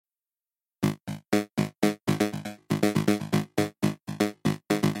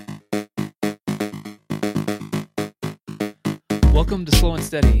Welcome to Slow and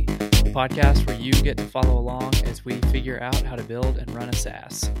Steady, a podcast where you get to follow along as we figure out how to build and run a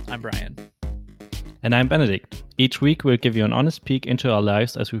SaaS. I'm Brian. And I'm Benedict. Each week we'll give you an honest peek into our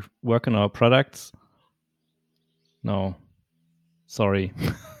lives as we work on our products. No, sorry.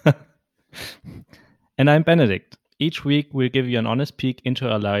 And I'm Benedict. Each week we'll give you an honest peek into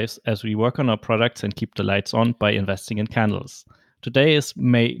our lives as we work on our products and keep the lights on by investing in candles. Today is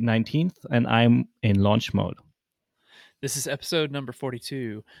May 19th and I'm in launch mode. This is episode number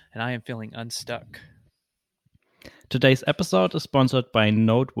 42, and I am feeling unstuck. Today's episode is sponsored by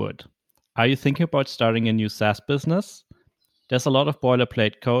Nodewood. Are you thinking about starting a new SaaS business? There's a lot of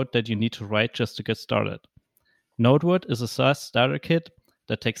boilerplate code that you need to write just to get started. Nodewood is a SaaS starter kit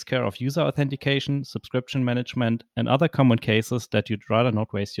that takes care of user authentication, subscription management, and other common cases that you'd rather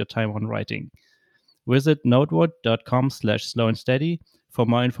not waste your time on writing. Visit nodewood.com/slowandsteady for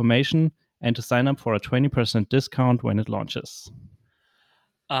more information and to sign up for a 20% discount when it launches.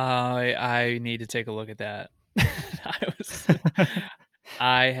 I need to take a look at that.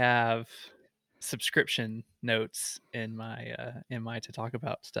 I have subscription notes in my to talk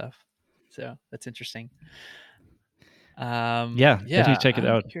about stuff, so that's interesting. Let you check it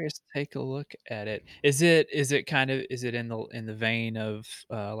out. I'm curious to take a look at it. Is it in the vein of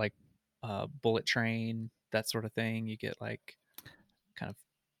Bullet Train, that sort of thing? You get like kind of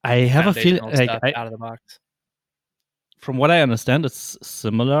I have a feeling like out of the box. From what I understand, it's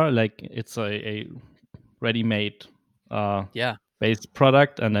similar. Like it's a ready-made base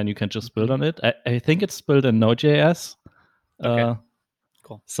product, and then you can just build on it. I think it's built in Node.js. Okay.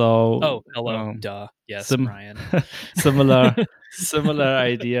 Cool. So hello. Duh. Yes, Brian. similar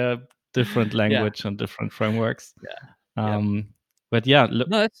idea, different language and different frameworks. But yeah, look,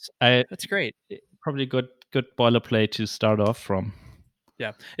 no, that's great. Probably good boilerplate to start off from.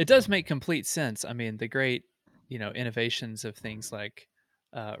 Yeah, it does make complete sense. I mean, the great, innovations of things like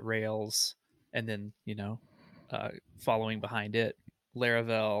Rails, and then following behind it,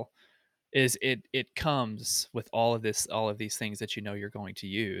 Laravel, is it comes with all of these things that you're going to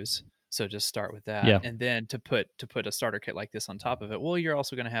use. So just start with that, and then to put a starter kit like this on top of it. Well, you're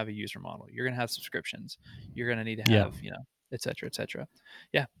also going to have a user model. You're going to have subscriptions. You're going to need to have et cetera, et cetera.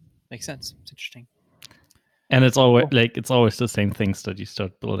 Yeah, makes sense. It's interesting. And it's always the same things that you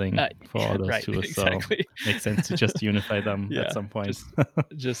start building for all those tools. Exactly. So it makes sense to just unify them at some point.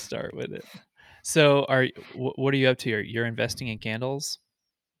 Just start with it. So what are you up to? You're investing in candles?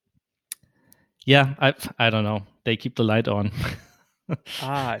 Yeah, I don't know. They keep the light on.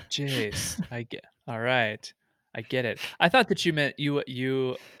 Jeez. All right. I get it. I thought that you meant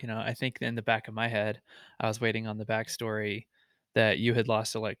you I think in the back of my head, I was waiting on the backstory that you had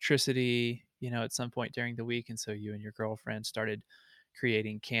lost electricity, at some point during the week. And so you and your girlfriend started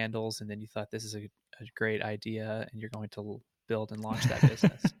creating candles, and then you thought this is a great idea and you're going to build and launch that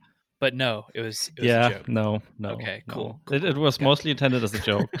business. But no, it was a joke. No. Okay, cool. It was mostly intended as a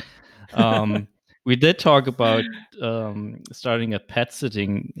joke. We did talk about starting a pet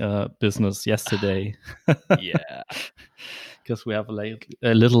sitting business yesterday. Yeah. Because we have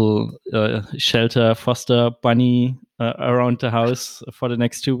a little shelter foster bunny around the house for the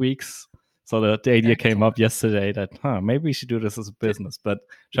next 2 weeks. So the idea came up yesterday that maybe we should do this as a business, but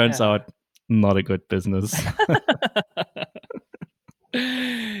turns out not a good business.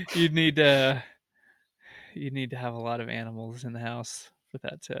 You need to have a lot of animals in the house for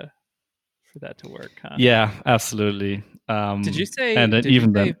that to work, huh? Yeah, absolutely. Did you say? And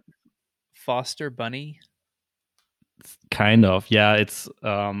then then foster bunny? Kind of, yeah. It's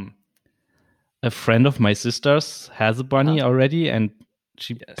a friend of my sister's has a bunny already, and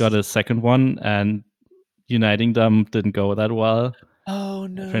she got a second one, and uniting them didn't go that well. Oh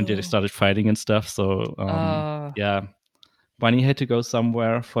no! Apparently they started fighting and stuff. So bunny had to go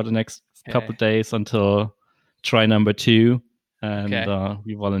somewhere for the next couple of days until try number 2, and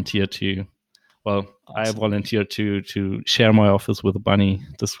we volunteered to. Well, awesome. I volunteered to share my office with a bunny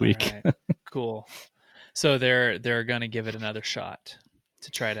this week. Right. Cool. So they're going to give it another shot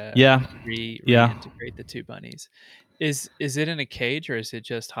to try to reintegrate the 2 bunnies. Is it in a cage, or is it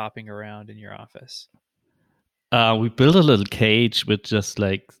just hopping around in your office? We built a little cage with just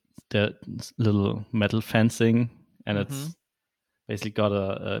like the little metal fencing, and it's basically got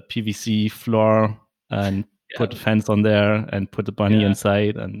a PVC floor, and put a fence on there and put the bunny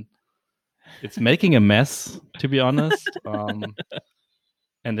inside, and it's making a mess, to be honest.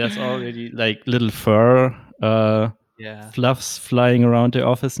 And there's already like little fur fluffs flying around the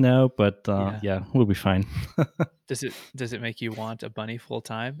office now, but we'll be fine. Does it make you want a bunny full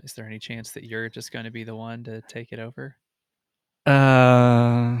time? Is there any chance that you're just going to be the one to take it over?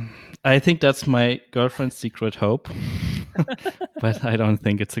 I think that's my girlfriend's secret hope. but I don't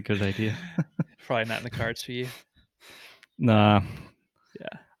think it's a good idea. Probably not in the cards for you. Nah.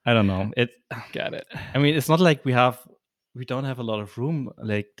 Yeah. I don't know. Got it. I mean, it's not like we don't have a lot of room.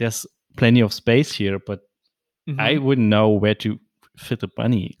 Like there's plenty of space here, but I wouldn't know where to fit a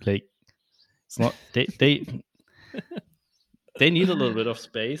bunny. Like it's not they they need a little bit of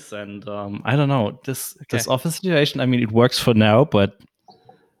space, and I don't know this office situation. I mean, it works for now, but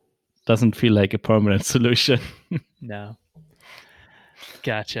doesn't feel like a permanent solution. No.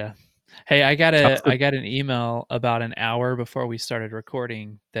 Gotcha. Hey, I got an email about an hour before we started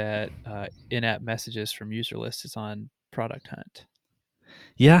recording that in-app messages from user list is on Product Hunt.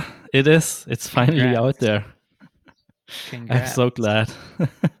 Yeah, it is. It's finally out there. Congrats. I'm so glad.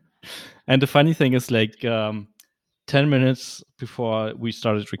 And the funny thing is, like 10 minutes before we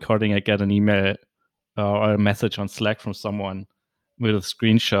started recording, I get an email or a message on Slack from someone with a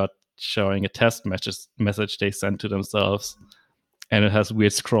screenshot showing a test message they sent to themselves, and it has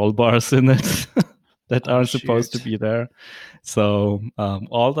weird scroll bars in it that aren't supposed to be there. So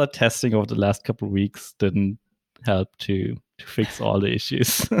all that testing over the last couple of weeks didn't help to fix all the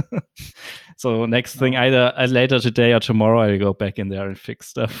issues. So next thing, either later today or tomorrow, I'll go back in there and fix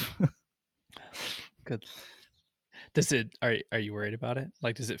stuff. Good. Does it? Are you worried about it?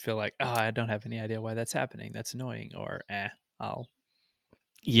 Like, does it feel like, I don't have any idea why that's happening? That's annoying. Or I'll.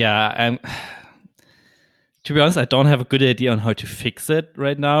 Yeah, to be honest, I don't have a good idea on how to fix it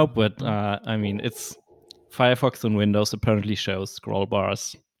right now. But I mean, it's Firefox on Windows apparently shows scroll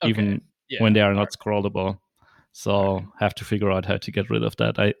bars even when they are not scrollable. So have to figure out how to get rid of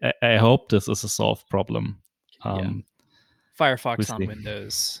that. I hope this is a solved problem. Firefox on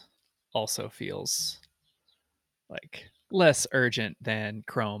Windows also feels like less urgent than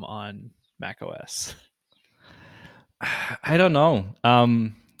Chrome on Mac OS. I don't know. I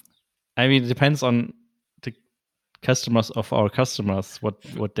mean, it depends on the customers of our customers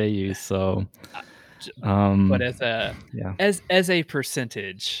what they use. So, but as a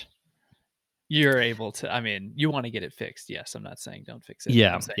percentage, you're able to. I mean, you want to get it fixed. Yes, I'm not saying don't fix it.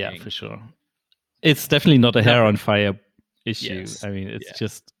 Yeah, for sure. It's definitely not a hair on fire issue. Yes. I mean,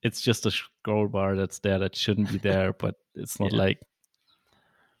 it's just a scroll bar that's there that shouldn't be there, but it's not like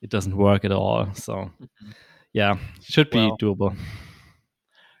it doesn't work at all. So, yeah, should be doable.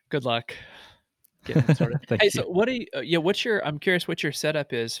 Good luck. Getting started. Hey, so what do you? I'm curious what your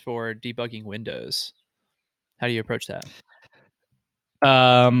setup is for debugging Windows. How do you approach that?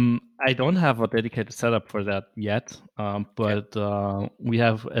 I don't have a dedicated setup for that yet, but we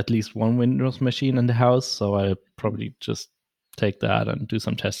have at least one Windows machine in the house, so I'll probably just take that and do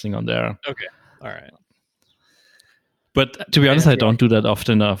some testing on there. Okay, all right. But to be honest, I don't do that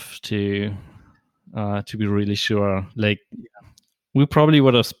often enough to be really sure. Like, we probably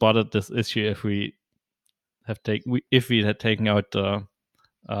would have spotted this issue if we had taken out the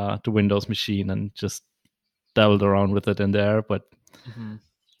Windows machine and just dabbled around with it in there, but.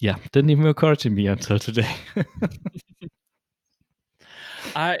 Yeah, didn't even occur to me until today.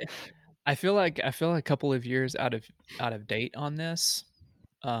 I feel like a couple of years out of date on this.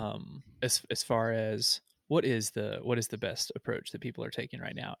 As far as what is the best approach that people are taking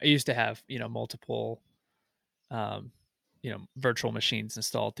right now? I used to have multiple virtual machines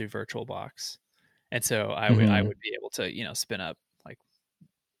installed through VirtualBox, and so I would be able to spin up like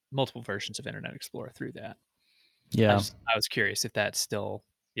multiple versions of Internet Explorer through that. Yeah, I was curious if that's still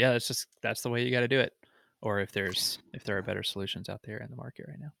that's the way you got to do it, or if there are better solutions out there in the market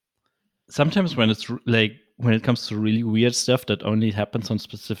right now. Sometimes when it comes to really weird stuff that only happens on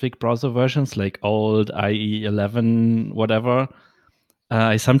specific browser versions, like old IE 11 whatever,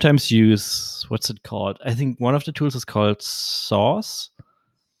 I sometimes use what's it called? I think one of the tools is called Source.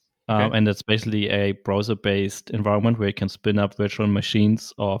 And it's basically a browser-based environment where you can spin up virtual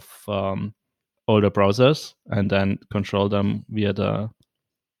machines of older browsers and then control them via the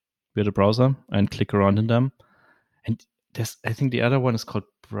browser and click around in them. And I think the other one is called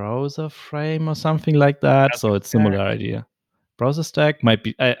Browser Frame or something like that. So it's similar idea. Browser Stack might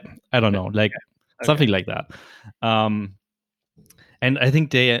be, I don't know, like something like that. And I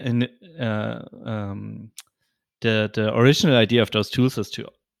think the original idea of those tools is to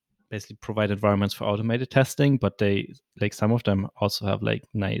basically provide environments for automated testing, but they, like, some of them also have like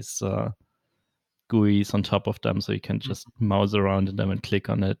nice GUIs on top of them, so you can just mouse around in them and click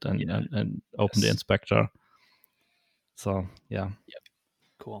on it and open the inspector. So yeah. Yep.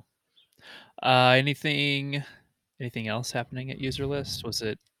 Cool. Anything else happening at UserList?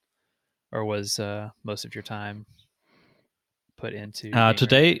 Was most of your time put into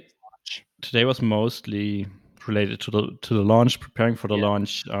today was mostly related to the launch, preparing for the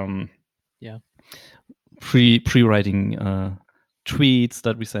launch. pre-writing tweets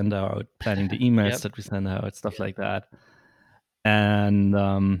that we send out, planning the emails that we send out, stuff like that. And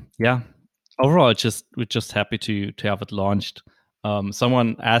overall, we're just happy to have it launched.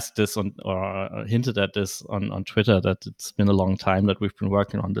 Someone asked this or hinted at this on Twitter, that it's been a long time that we've been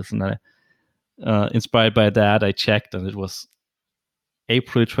working on this, and I, inspired by that, I checked, and it was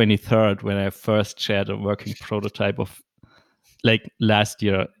April 23rd when I first shared a working prototype of, like, last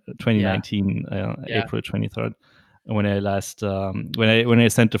year, 2019, April 23rd, when I last when I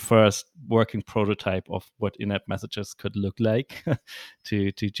sent the first working prototype of what in-app messages could look like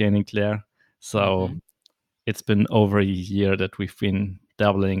to Jane and Claire. So it's been over a year that we've been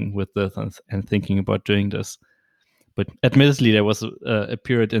dabbling with this and thinking about doing this. But admittedly, there was a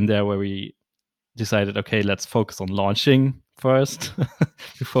period in there where we decided, okay, let's focus on launching first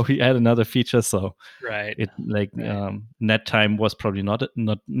before we add another feature. So net time was probably not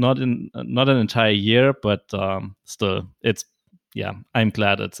an entire year, but still, it's I'm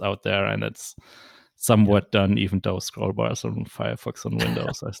glad it's out there and it's somewhat done, even though scroll bars on Firefox on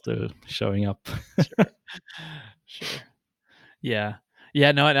Windows are still showing up. Sure. Yeah.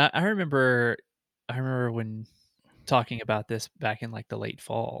 No, and I remember when talking about this back in like the late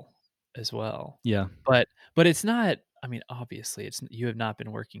fall as well. Yeah. But it's not, I mean, obviously you have not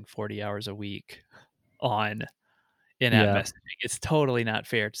been working 40 hours a week on in-app messaging. It's totally not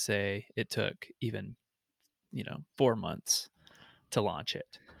fair to say it took even, 4 months to launch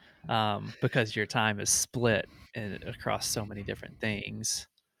it. Because your time is split across so many different things.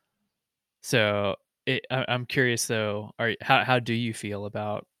 So I'm curious though, how do you feel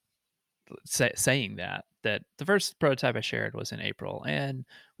about saying that the first prototype I shared was in April, and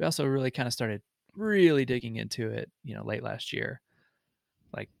we also really kind of started really digging into it, late last year.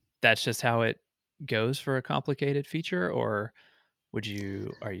 Like, that's just how it goes for a complicated feature, or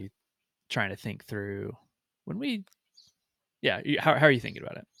are you trying to think through how are you thinking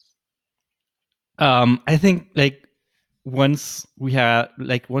about it? I think once we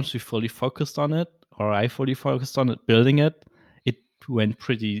fully focused on it, or I fully focused on it, building it went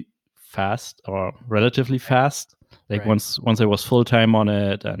pretty fast, or relatively fast. Once I was full time on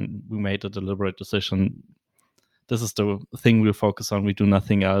it and we made a deliberate decision, this is the thing we'll focus on, we do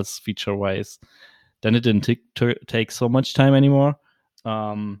nothing else feature wise, then it didn't take so much time anymore.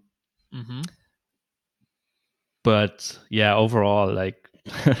 But yeah, overall,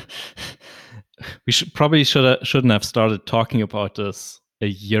 we shouldn't have started talking about this a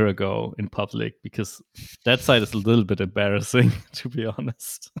year ago in public, because that side is a little bit embarrassing, to be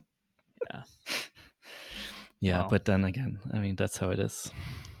honest. Yeah, but then again, I mean, that's how it is.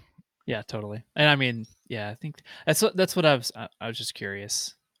 Yeah, totally. And I mean, I think that's what I was just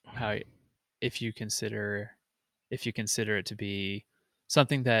curious how, if you consider it to be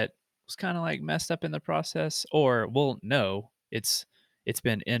something that was kind of like messed up in the process, or, well, no, it's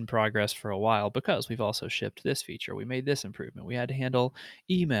been in progress for a while because we've also shipped this feature, we made this improvement, we had to handle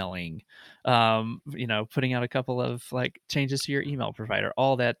emailing, putting out a couple of like changes to your email provider,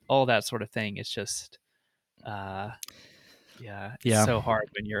 all that sort of thing. It's just it's so hard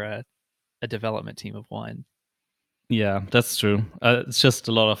when you're a development team of one. Yeah, that's true. It's just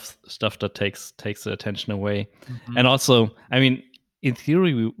a lot of stuff that takes the attention away. And also, I mean, in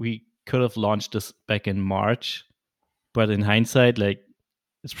theory, we could have launched this back in March, but in hindsight,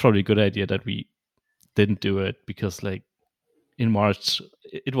 it's probably a good idea that we didn't do it, because in March,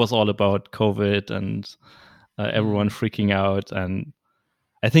 it was all about COVID and everyone freaking out. And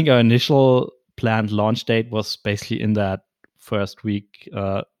I think our initial planned launch date was basically in that first week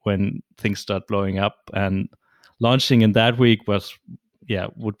when things start blowing up, and launching in that week would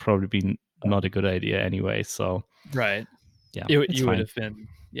probably be not a good idea anyway. So it would have been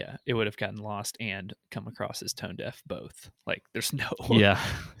it would have gotten lost and come across as tone deaf both. Like, there's no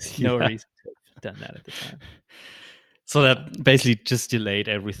no reason to have done that at the time. So that basically just delayed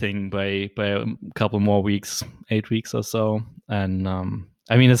everything by a couple more weeks, 8 weeks or so. And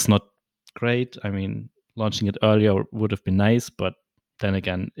I mean, it's not great. I mean, launching it earlier would have been nice, but then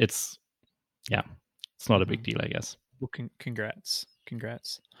again, it's not a big deal, I guess. Well, congrats.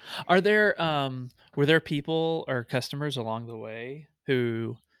 Are there were there people or customers along the way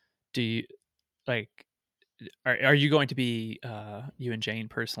who are you going to be you and Jane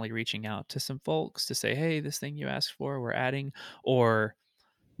personally reaching out to some folks to say, hey, this thing you asked for, we're adding, or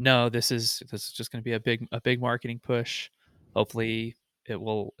no, this is just going to be a big marketing push, hopefully it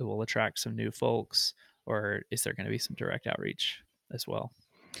will attract some new folks, or is there going to be some direct outreach as well?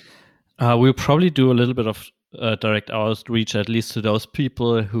 We'll probably do a little bit of direct outreach, at least to those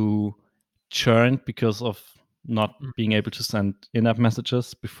people who churned because of not being able to send in-app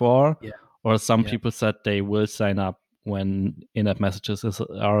messages before, or some people said they will sign up when in-app messages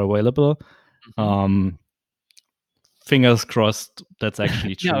are available. Fingers crossed that's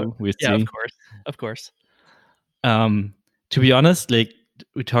actually true. We'll see. Of course. To be honest, like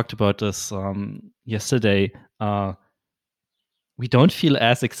we talked about this yesterday, we don't feel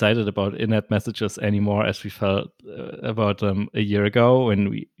as excited about in-app messages anymore as we felt about them a year ago when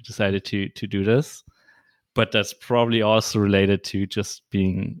we decided to do this. But that's probably also related to just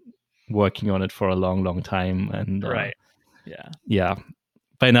being working on it for a long time. And right. Yeah.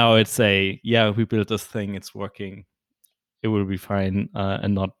 By now it's we built this thing, it's working, it will be fine,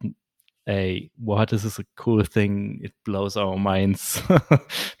 and not this is a cool thing, it blows our minds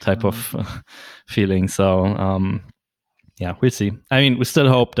type of feeling. So we'll see. I mean, we still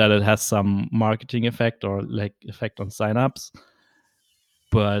hope that it has some marketing effect or like effect on signups,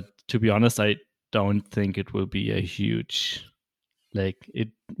 but to be honest, I don't think it will be a huge, it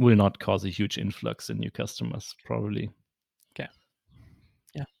will not cause a huge influx in new customers, probably. Okay.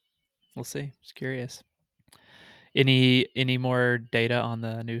 Yeah, we'll see. Just curious. Any more data on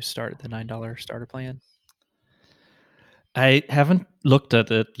the new the $9 starter plan? I haven't looked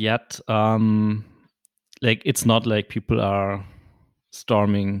at it yet. It's not like people are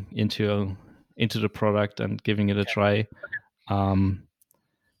storming into the product and giving it a try.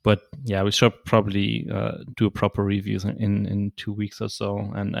 But yeah, we should probably do a proper reviews in 2 weeks or so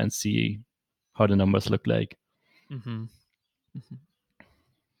and see how the numbers look like.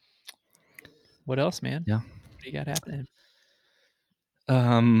 What else, man? Yeah. What do you got happening?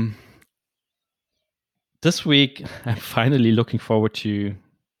 This week, I'm finally looking forward to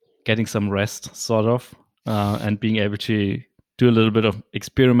getting some rest, sort of, and being able to do a little bit of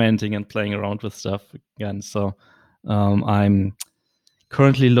experimenting and playing around with stuff again. So I'm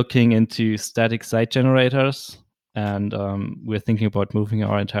currently looking into static site generators, and we're thinking about moving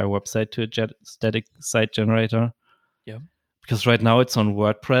our entire website to a static site generator. Yeah. Because right now it's on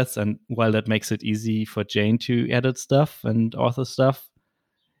WordPress, and while that makes it easy for Jane to edit stuff and author stuff,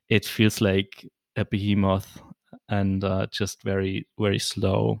 it feels like a behemoth and just very, very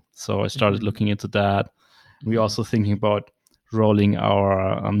slow. So I started looking into that. We're also thinking about rolling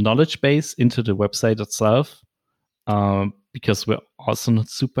our knowledge base into the website itself, because we're also not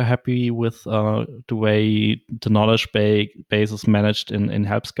super happy with the way the knowledge base is managed in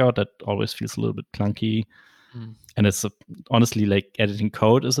Help Scout. That always feels a little bit clunky. And it's honestly, like, editing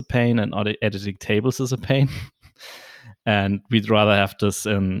code is a pain, and editing tables is a pain. And we'd rather have this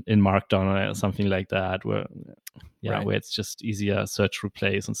in Markdown or something like that, where it's just easier search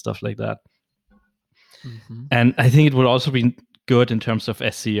replace and stuff like that. And I think it would also be good in terms of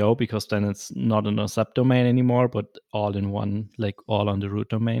SEO, because then it's not in a subdomain anymore, but all in one, like all on the root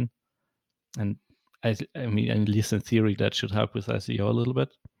domain. And I mean, at least in theory, that should help with SEO a little bit.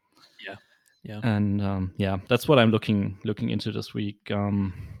 Yeah. And that's what I'm looking into this week.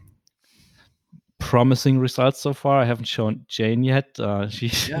 Promising results so far. I haven't shown Jane yet.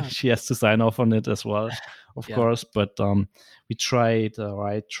 She has to sign off on it as well, of course. But we tried a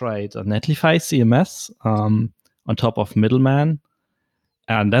Netlify CMS on top of Middleman,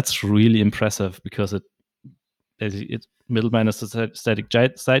 and that's really impressive because Middleman is a static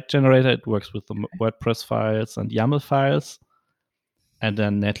site generator. It works with the WordPress files and YAML files, and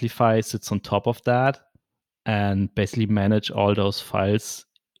then Netlify sits on top of that and basically manage all those files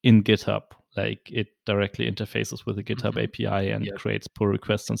in GitHub. Like, it directly interfaces with the GitHub API and creates pull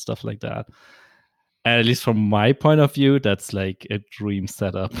requests and stuff like that. And at least from my point of view, that's like a dream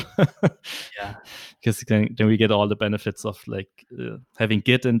setup. Because then we get all the benefits of having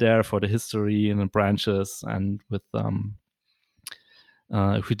Git in there for the history and the branches, and with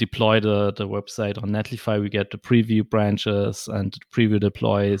if we deploy the website on Netlify, we get the preview branches and preview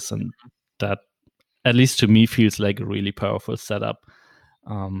deploys, and that, at least to me, feels like a really powerful setup.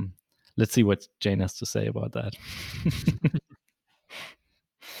 Let's see what Jane has to say about that.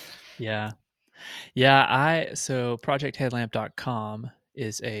 So projectheadlamp.com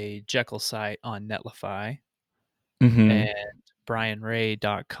is a Jekyll site on Netlify, and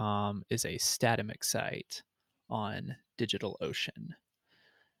brianray.com is a Statimic site on DigitalOcean.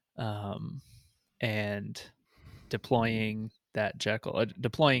 And deploying that Jekyll,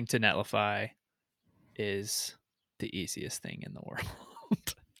 deploying to Netlify is the easiest thing in the world.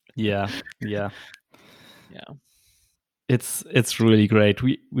 Yeah. It's really great.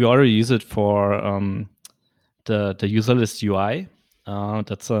 We already use it for the user list UI.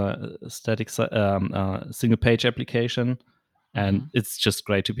 That's a static single page application, and it's just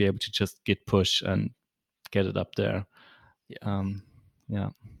great to be able to just git push and get it up there. Cool.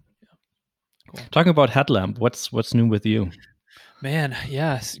 Talking about Headlamp, what's new with you? Man,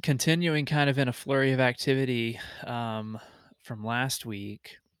 yes, continuing kind of in a flurry of activity from last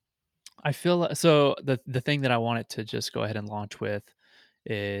week. I feel so the thing that I wanted to just go ahead and launch with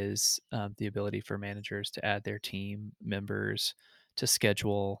is the ability for managers to add their team members to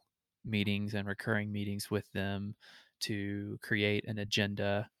schedule meetings and recurring meetings with them to create an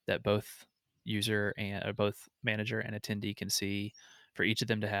agenda that both user and or both manager and attendee can see, for each of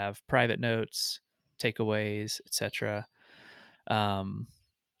them to have private notes, takeaways, etc. Um,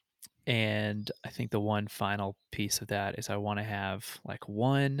 and I think the one final piece of that is I want to have like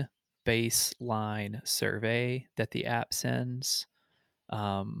one baseline survey that the app sends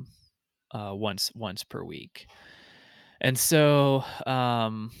um, once per week. And so,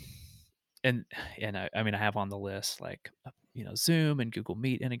 and I mean, I have on the list like Zoom and Google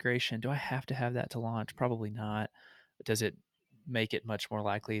Meet integration. Do I have to have that to launch? Probably not. Does it make it much more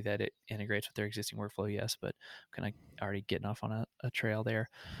likely that it integrates with their existing workflow? Yes, but I'm kind of already getting off on a trail there.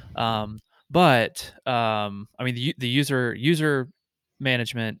 But I mean, the user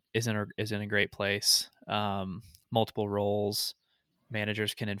management is in a great place. Multiple roles,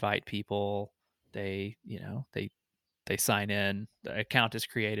 managers can invite people. They sign in, the account is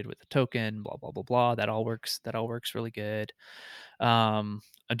created with a token, blah blah blah blah. That all works really good. I'm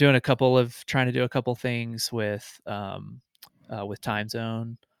trying to do a couple things with time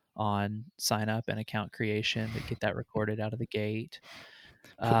zone on sign up and account creation to get that recorded out of the gate.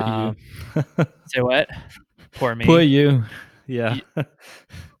 Poor you. um Say what? Poor Poor me. you. Yeah.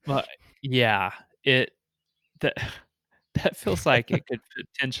 Well, yeah, it that that feels like it could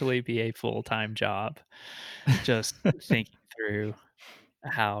potentially be a full-time job, just thinking through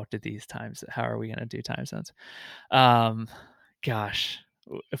how are we gonna do time zones? Um, gosh,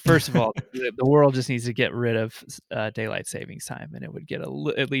 first of all, the world just needs to get rid of daylight savings time, and it would get at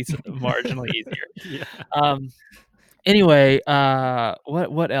least marginally easier. Yeah. Um, anyway,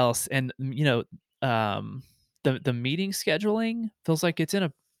 what else? And, the meeting scheduling feels like it's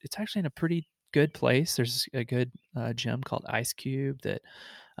actually in a pretty good place. There's a good, gym called Ice Cube that,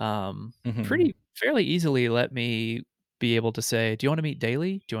 Mhm. pretty fairly easily let me be able to say, "Do you wanna meet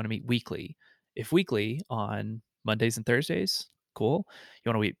daily? Do you wanna meet weekly?" If weekly, on Mondays and Thursdays, cool. You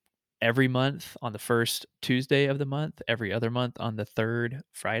wanna meet every month on the 1st Tuesday of the month, every other month on the 3rd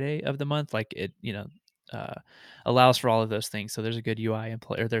Friday of the month, like, uh, allows for all of those things. So there's a good UI in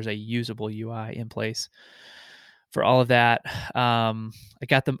place, or there's a usable UI in place for all of that. I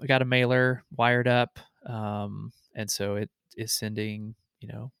got a mailer wired up, and so it is sending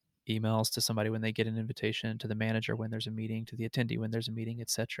emails to somebody when they get an invitation, to the manager when there's a meeting, to the attendee when there's a meeting,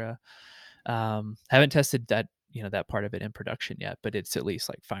 etc. Haven't tested that part of it in production yet, but it's at least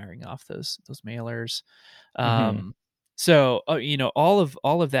like firing off those mailers. Mhm. So all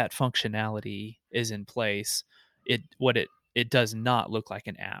of that functionality is in place. It does not look like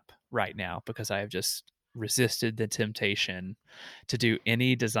an app right now, because I have just resisted the temptation to do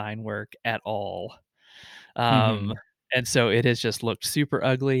any design work at all. Um, Mhm. and so it has just looked super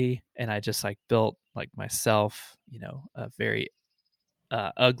ugly, and I just like built like myself, a very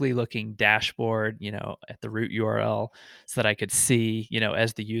ugly looking dashboard, at the root URL, so that I could see,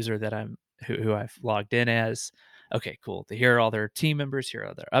 as the user that who I've logged in as. Okay, cool. Here are all their team members. Here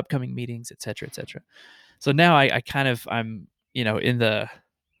are their upcoming meetings, et cetera, et cetera. So now I kind of I'm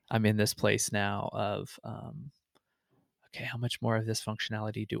in this place now of okay, how much more of this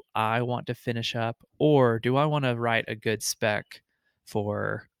functionality do I want to finish up, or do I want to write a good spec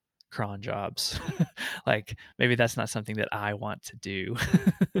for cron jobs? Like, maybe that's not something that I want to do.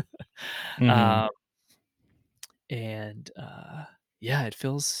 Mhm. um, and yeah, it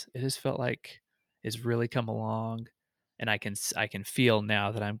has felt like it's really come along, and I can feel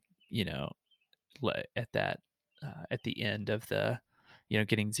now that I'm you know at the end of the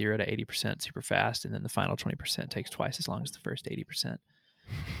getting 0 to 80% super fast, and then the final 20% takes twice as long as the first 80%.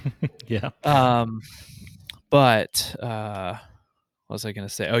 Yeah. Um, but what was I going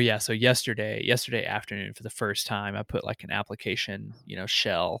to say? Oh yeah, so yesterday afternoon, for the first time, I put like an application,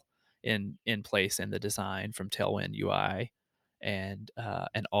 shell in place in the design from Tailwind UI, and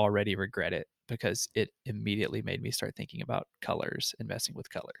already regret it, because it immediately made me start thinking about colors and messing with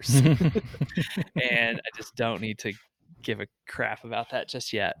colors. And I just don't need to give a crap about that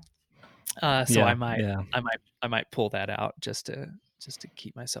just yet. So Yeah. Yeah. I might pull that out just to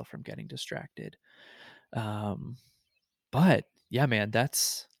keep myself from getting distracted. Um, but yeah, man,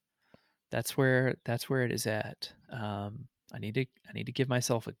 that's where it is at. I need to give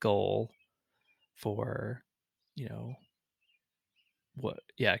myself a goal for, you know,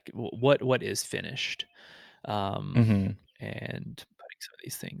 what is finished, um, Mhm. and putting some of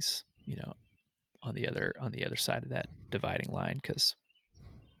these things, on the other side of that dividing line, because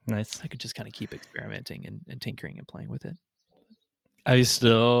Nice. I could just kind of keep experimenting and tinkering and playing with it. Are you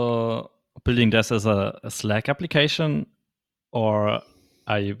still building this as a Slack application, or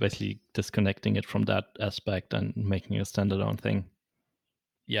are you basically disconnecting it from that aspect and making a standalone thing?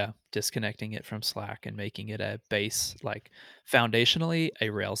 Yeah, disconnecting it from Slack and making it a base, like foundationally a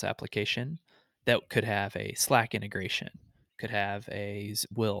Rails application that could have a Slack integration, could have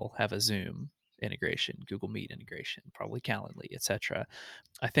will have a Zoom integration, Google Meet integration, probably Calendly, etc.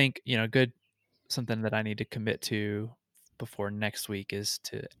 I think, good, something that I need to commit to before next week is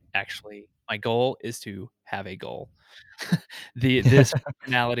to actually, my goal is to have a goal. This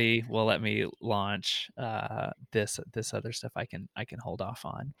functionality will let me launch this other stuff I can hold off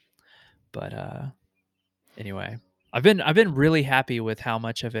on. But anyway, I've been really happy with how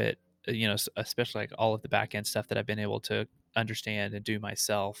much of it, especially like all of the back end stuff that I've been able to understand and do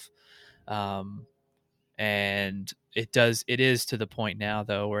myself. And it is to the point now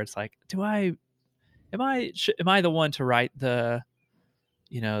though where it's like, am I the one to write the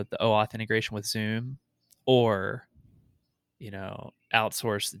OAuth integration with Zoom, or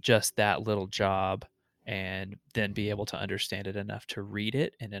outsource just that little job and then be able to understand it enough to read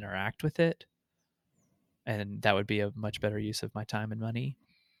it and interact with it? And that would be a much better use of my time and money.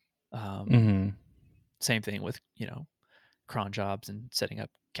 Same thing with cron jobs and setting up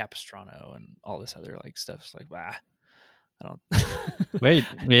Capistrano and all this other like stuff. It's like, I don't. Where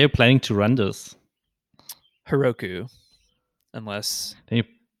are you planning to run this? Heroku, unless then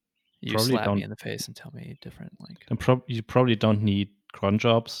you slap me in the face and tell me different. Like, you probably don't need cron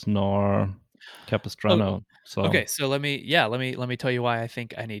jobs nor Capistrano. Oh, okay, so let me tell you why I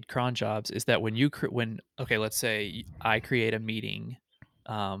think I need cron jobs. Is that when let's say I create a meeting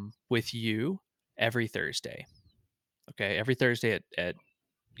with you every Thursday. Okay, every Thursday at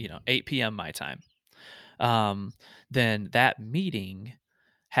 8 p.m. my time. Then that meeting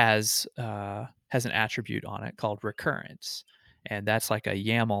has an attribute on it called recurrence, and that's like a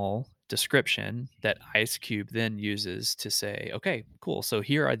YAML description that IceCube then uses to say, okay, cool, so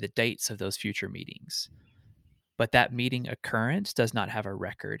here are the dates of those future meetings. But that meeting occurrence does not have a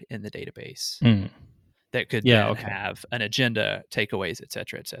record in the database that could then have an agenda, takeaways, et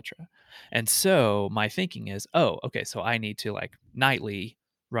cetera, et cetera. And so my thinking is, okay, so I need to like nightly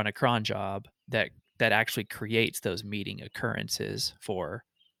run a cron job that actually creates those meeting occurrences for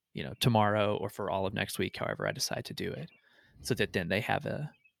tomorrow or for all of next week, however I decide to do it, so that then they have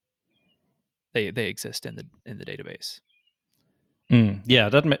they exist in the database. Yeah,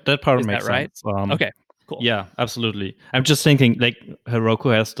 that part is makes that right? sense. Okay, cool. Yeah, absolutely. I'm just thinking like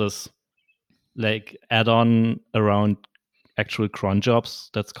Heroku has this like add-on around actual cron jobs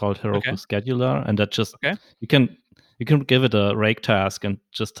that's called Heroku Scheduler, and that just you can give it a rake task and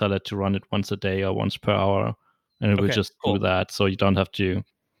just tell it to run it once a day or once per hour, and it will just do that. So you don't have to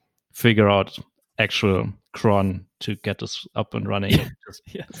figure out actual cron to get this up and running.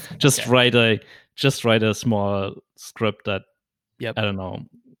 Just write a small script that I don't know,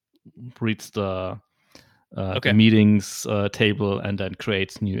 reads the meetings table and then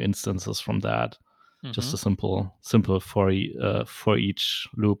creates new instances from that. Just a simple for each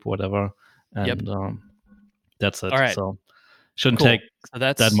loop, whatever, and that's it. All right. So shouldn't take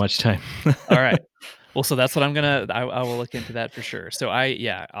that much time. All right. Well, so that's what I will look into that for sure. So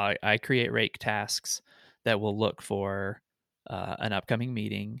I create rake tasks that will look for an upcoming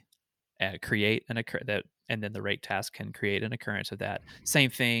meeting, create and then the rake task can create an occurrence of that. Same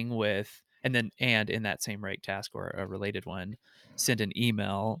thing with, and in that same rake task or a related one, send an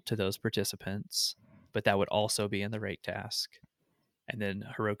email to those participants, but that would also be in the rake task. And then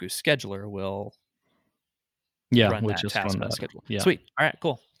Heroku Scheduler will run that task on a schedule. Yeah. Sweet. All right,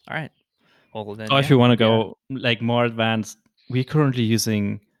 cool. All right. Well, then, if you want to go like more advanced, we're currently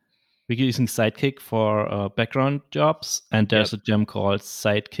using Sidekick for background jobs, and there's a gem called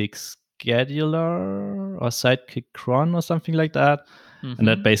Sidekick Scheduler or Sidekick Cron or something like that, and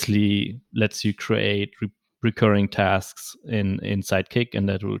that basically lets you create recurring tasks in Sidekick, and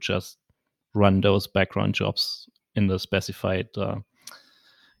that will just run those background jobs in the specified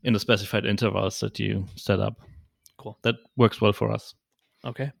intervals that you set up. Cool. That works well for us.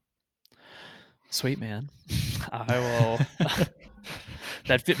 Okay. Sweet, man. I will.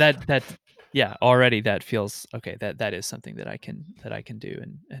 Already that feels okay. That is something that I can do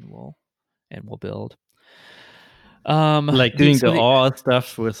and will build. Like doing the OAuth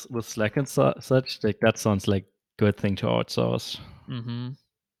stuff with Slack and such, like that sounds like good thing to outsource.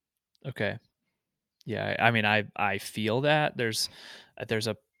 Okay. Yeah, I mean, I feel that there's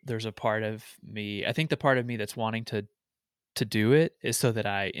a part of me. I think the part of me that's wanting to to do it is so that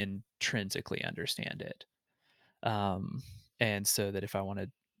I intrinsically understand it. And so that if I want to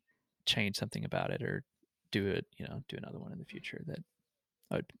change something about it or do it, do another one in the future, that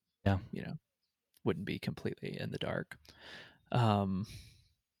I would, wouldn't be completely in the dark.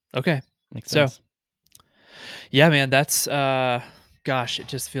 Okay. Makes sense. So yeah, man, that's gosh, it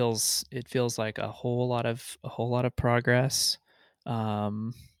feels like a whole lot of progress.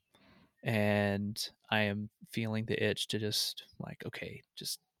 And I am feeling the itch to just like, okay,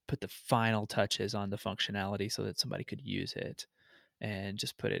 just put the final touches on the functionality so that somebody could use it and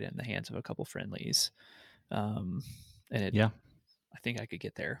just put it in the hands of a couple friendlies. I think I could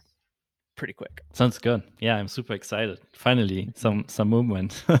get there pretty quick. Sounds good. Yeah, I'm super excited. Finally, some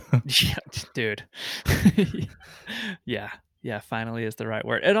movement. Yeah, dude. Yeah, finally is the right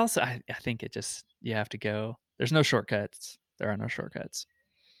word. And also, I think it just, you have to go. There's no shortcuts. There are no shortcuts.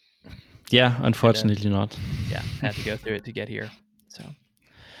 Yeah, unfortunately not. Yeah, had to go through it to get here. So,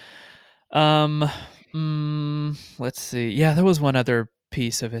 let's see. Yeah, there was one other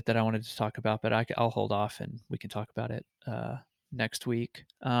piece of it that I wanted to talk about, but I'll hold off and we can talk about it next week.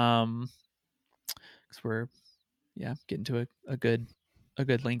 Because we're getting to a good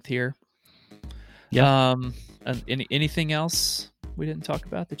length here. Yeah. Anything else we didn't talk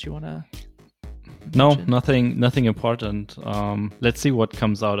about that you want to mention? No, nothing important. Let's see what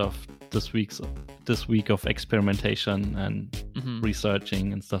comes out of this week of experimentation and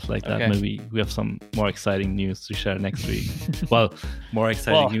researching and stuff like that. Okay. Maybe we have some more exciting news to share next week. Well, more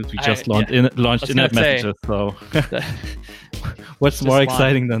exciting news. We just launched in-app messages. So what's more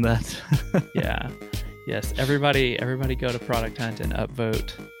exciting than that? Yeah. Yes. Everybody go to Product Hunt and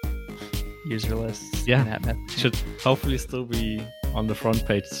upvote user lists. Yeah. In-app messaging. Should hopefully still be on the front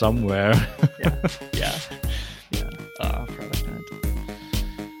page somewhere. Yeah. Product Hunt.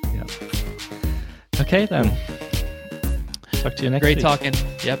 Okay, then. Talk to you next week. Great talking.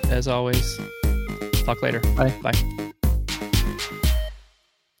 Yep, as always. Talk later. Bye. Bye.